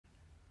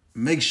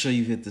Make sure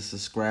you hit the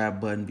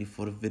subscribe button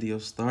before the video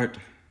start.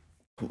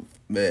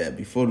 Man,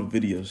 before the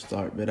video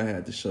start, man, I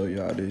had to show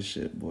y'all this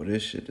shit, boy.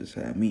 This shit just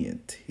had me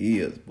in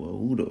tears, boy.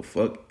 Who the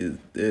fuck is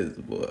this,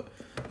 boy?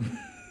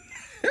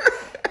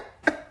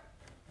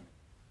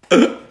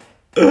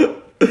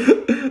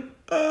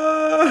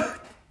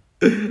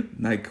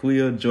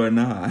 Nyquil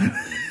Jordan.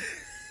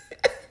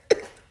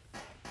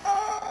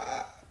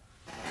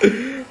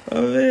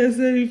 Oh man,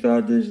 said he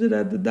found this shit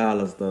at the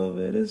dollar store,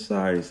 man. It's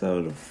sorry, some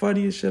of the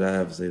funniest shit I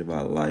ever seen in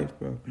my life,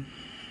 bro.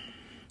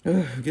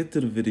 Get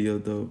to the video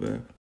though,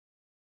 man.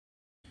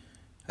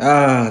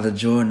 The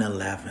Jordan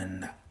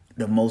 11,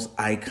 the most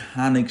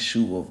iconic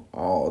shoe of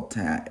all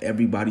time.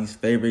 Everybody's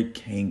favorite,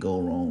 can't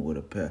go wrong with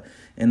a pair.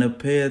 And a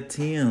pair of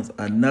Timbs,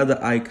 another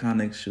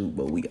iconic shoe.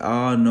 But we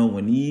all know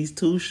when these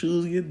two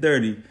shoes get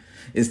dirty,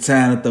 it's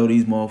time to throw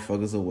these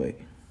motherfuckers away.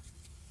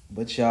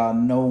 But y'all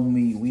know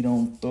me, we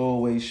don't throw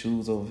away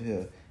shoes over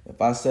here.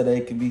 If I said they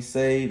can be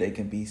saved, they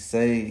can be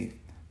saved.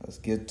 Let's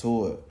get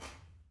to it.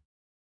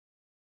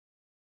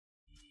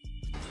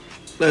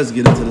 Let's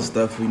get into the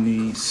stuff we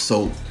need.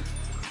 Soap.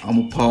 I'm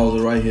gonna pause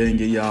it right here and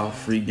give y'all a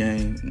free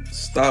game.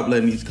 Stop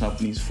letting these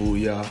companies fool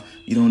y'all.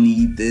 You don't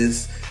need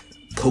this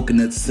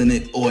coconut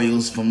scented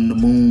oils from the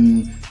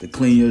moon to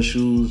clean your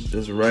shoes.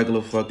 Just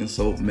regular fucking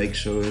soap. Make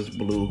sure it's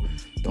blue.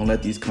 Don't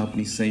let these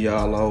companies send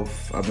y'all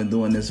off. I've been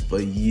doing this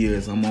for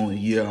years. I'm on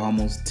year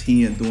almost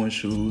 10 doing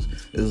shoes.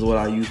 This is what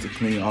I use to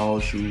clean all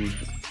shoes.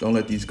 Don't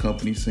let these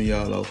companies send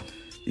y'all off.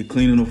 You're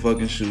cleaning the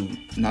fucking shoe,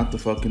 not the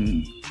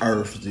fucking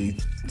earth, G.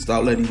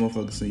 Stop letting these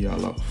motherfuckers send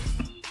y'all off.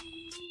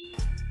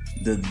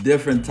 The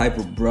different type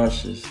of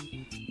brushes.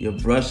 Your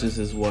brushes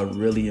is what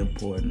really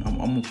important. I'm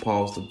gonna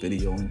pause the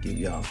video and give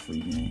y'all a free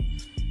game.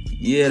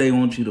 Yeah, they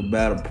want you to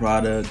buy the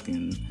product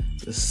and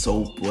the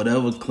soap,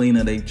 whatever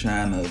cleaner they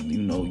trying to,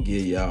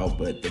 get y'all,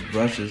 but the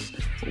brushes,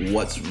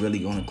 what's really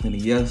gonna clean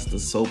it. Yes, the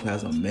soap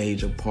has a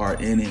major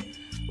part in it,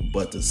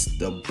 but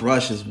the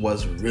brush is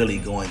what's really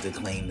going to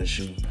clean the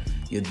shoe.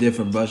 Your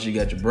different brushes, you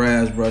got your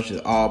brass brush,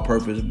 your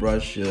all-purpose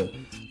brush, your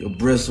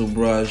bristle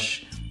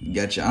brush, you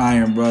got your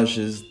iron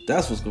brushes.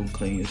 That's what's gonna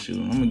clean your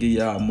shoe. I'm gonna give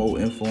y'all more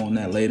info on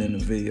that later in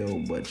the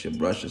video, but your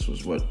brushes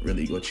was what you're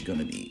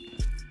gonna need.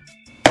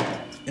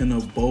 In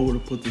a bowl to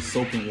put the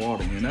soap and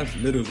water in. That's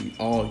literally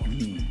all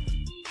you need.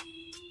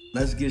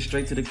 Let's get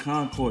straight to the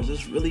concourse.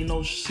 There's really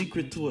no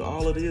secret to it.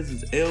 All it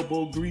is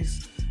elbow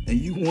grease, and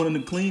you wanting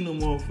to clean them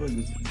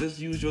motherfuckers. Just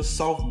use your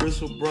soft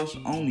bristle brush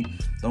only.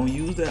 Don't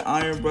use that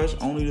iron brush,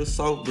 only the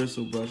soft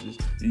bristle brushes.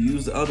 You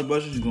use the other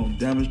brushes, you're gonna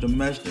damage the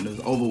mesh and it's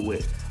over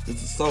with.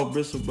 Just a soft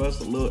bristle brush,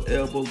 a little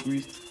elbow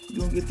grease. You're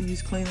gonna get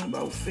these clean in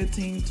about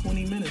 15,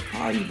 20 minutes,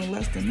 probably even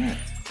less than that.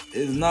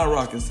 It's not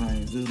rocket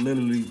science, it's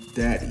literally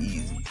that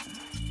easy.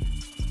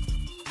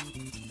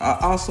 I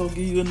also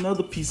give you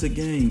another piece of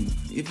game.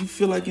 If you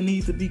feel like it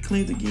needs to be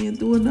cleaned again,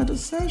 do another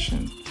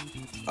session.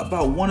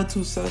 About 1 or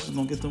 2 sessions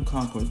gonna get them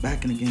concourse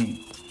back in the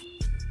game.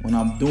 When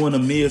I'm doing the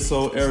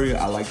midsole area,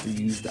 I like to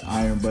use the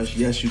iron brush.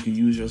 Yes, you can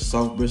use your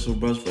soft bristle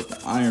brush, but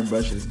the iron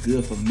brush is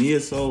good for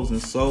midsoles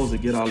and soles to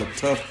get all the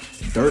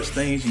tough dirt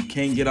stains you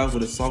can't get out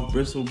with a soft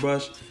bristle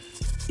brush.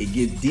 It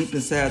get deep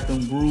inside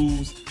them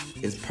grooves.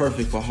 It's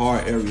perfect for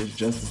hard areas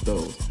just as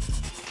those.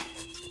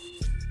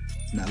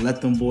 Now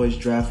let them boys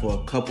dry for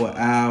a couple of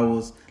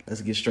hours.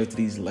 Let's get straight to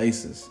these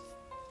laces.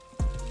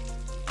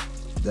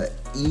 The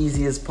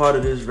easiest part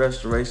of this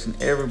restoration,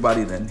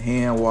 everybody done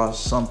hand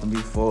washed something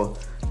before.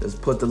 Just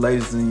put the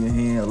laces in your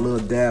hand, a little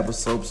dab of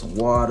soap, some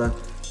water,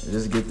 and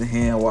just get the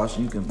hand wash.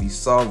 You can be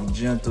soft,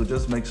 gentle.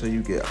 Just make sure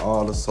you get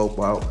all the soap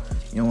out.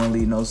 You don't want to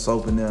leave no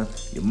soap in there.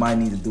 You might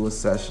need to do a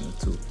session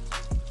or 2.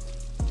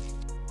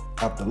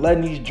 After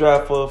letting these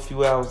dry for a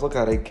few hours, look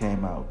how they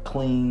came out.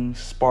 Clean,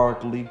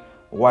 sparkly,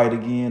 white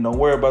again. Don't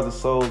worry about the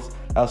soles.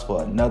 That's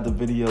for another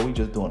video. We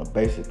just doing a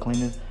basic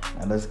cleaning.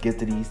 And let's get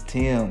to these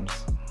Timbs.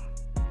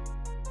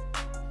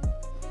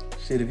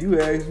 Shit, if you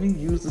ask me,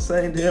 use the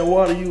same damn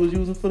water you was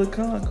using for the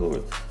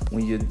concourse.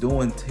 When you're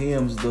doing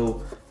Timbs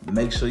though,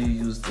 make sure you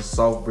use the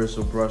soft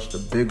bristle brush. The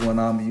big one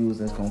I'm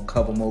using is gonna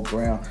cover more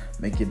ground,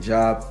 make your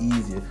job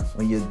easier.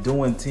 When you're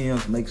doing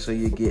Timbs, make sure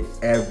you get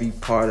every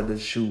part of the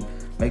shoe.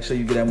 Make sure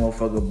you get that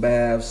motherfucker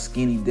bath,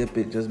 skinny dip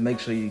it. Just make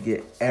sure you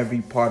get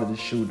every part of the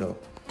shoe though.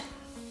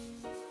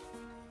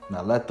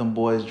 Now let them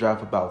boys dry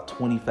for about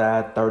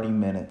 25, 30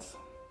 minutes.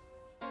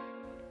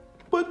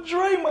 But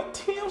Dre, my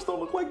Timbs don't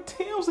look like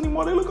Timbs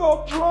anymore. They look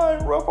all dry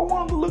and rough. I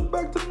want them to look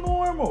back to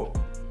normal.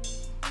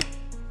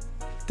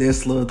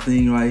 This little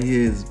thing right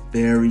here is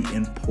very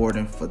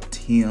important for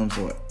Timbs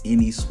or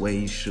any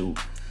suede shoe.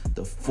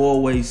 The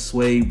 4-way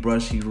suede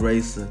brush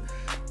eraser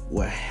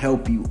will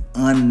help you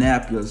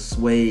unnap your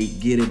suede,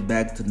 get it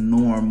back to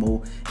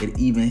normal. It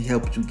even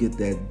helps you get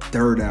that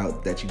dirt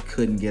out that you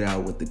couldn't get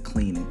out with the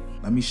cleaning.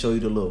 Let me show you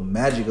the little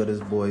magic of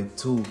this boy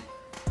too.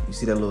 You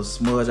see that little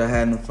smudge I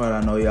had in the front?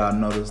 I know y'all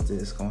noticed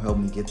this. It's gonna help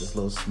me get this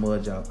little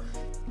smudge out.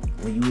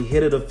 When you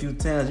hit it a few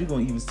times, you're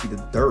gonna even see the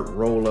dirt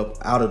roll up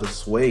out of the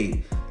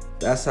suede.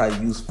 That's how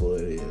useful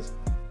it is.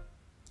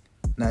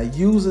 Now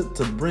use it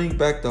to bring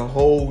back the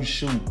whole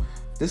shoe.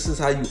 This is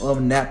how you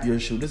unnap your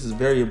shoe. This is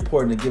very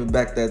important to give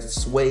back that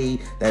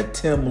suede, that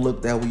Tim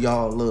look that we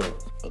all love.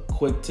 A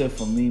quick tip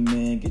from me,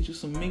 man, get you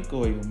some mink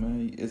oil,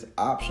 man. It's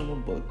optional,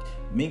 but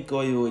mink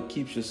oil, it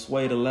keeps your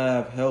suede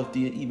alive,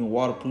 healthy, it even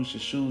waterproofs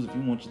your shoes. If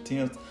you want your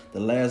Timbs to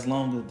last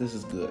longer, this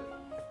is good.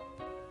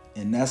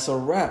 And that's a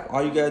wrap.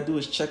 All you gotta do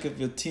is check if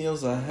your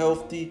Timbs are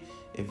healthy.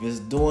 If it's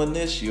doing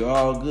this, you're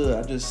all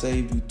good. I just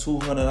saved you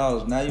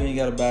 $200. Now you ain't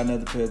gotta buy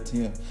another pair of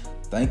Timbs.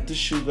 Thank the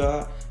shoe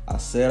god. I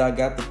said I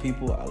got the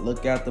people. I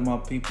look after my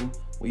people.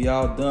 We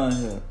all done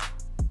here.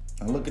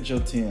 Now look at your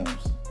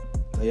Timbs.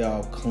 They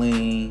all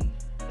clean.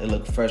 They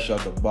look fresh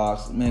out the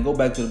box. Man, go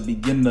back to the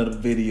beginning of the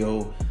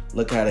video.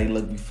 Look how they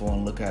look before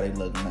and look how they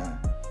look now.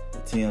 The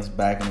Timbs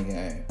back in the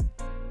game.